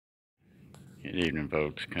Good evening,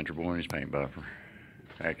 folks. Country Boy and his paint buffer.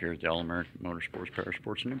 Back here at the All-American Motorsports, Power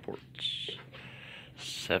Sports, and Imports.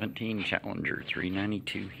 17 Challenger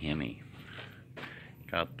 392 Hemi.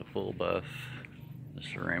 Got the full buff, the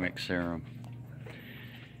ceramic serum,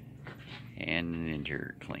 and an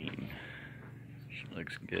interior clean. She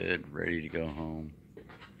looks good, ready to go home.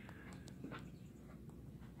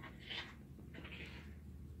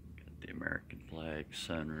 Got the American flag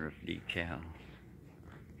sunroof decal.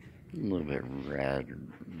 A little bit rattled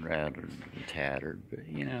and tattered, but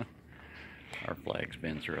you know, our flag's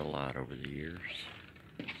been through a lot over the years.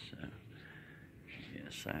 So, get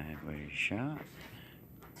a sideways shot.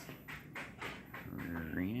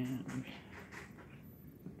 Rear end.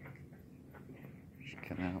 She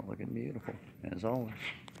come out looking beautiful, as always.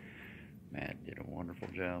 Matt did a wonderful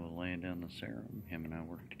job of laying down the serum. Him and I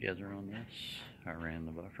worked together on this. I ran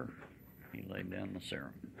the buffer. He laid down the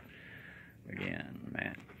serum. Again,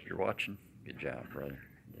 Matt, if you're watching, good job, brother.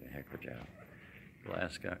 Did a heck of a job.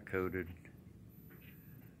 Glass got coated.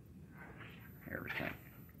 Everything.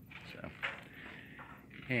 So,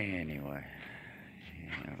 anyway,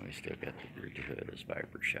 we still got the bridge hood as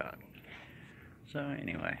Viper shot. So,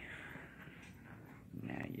 anyway,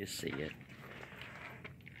 now you see it.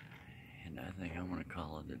 And I think I'm going to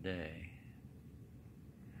call it a day.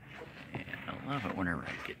 And I love it whenever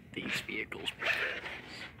I get these vehicles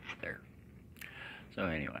there. So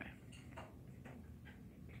anyway,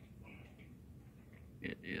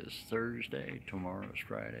 it is Thursday, tomorrow's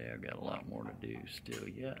Friday. I've got a lot more to do still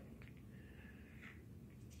yet.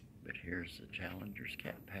 But here's the Challenger's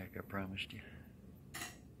cat pack I promised you.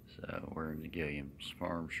 So wearing the Gilliam's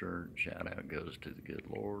Farm shirt. Shout out goes to the good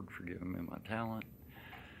Lord for giving me my talent.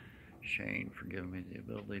 Shane for giving me the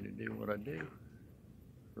ability to do what I do.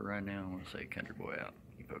 For right now, I'm going to say Country Boy out.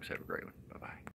 You folks have a great one. Bye-bye.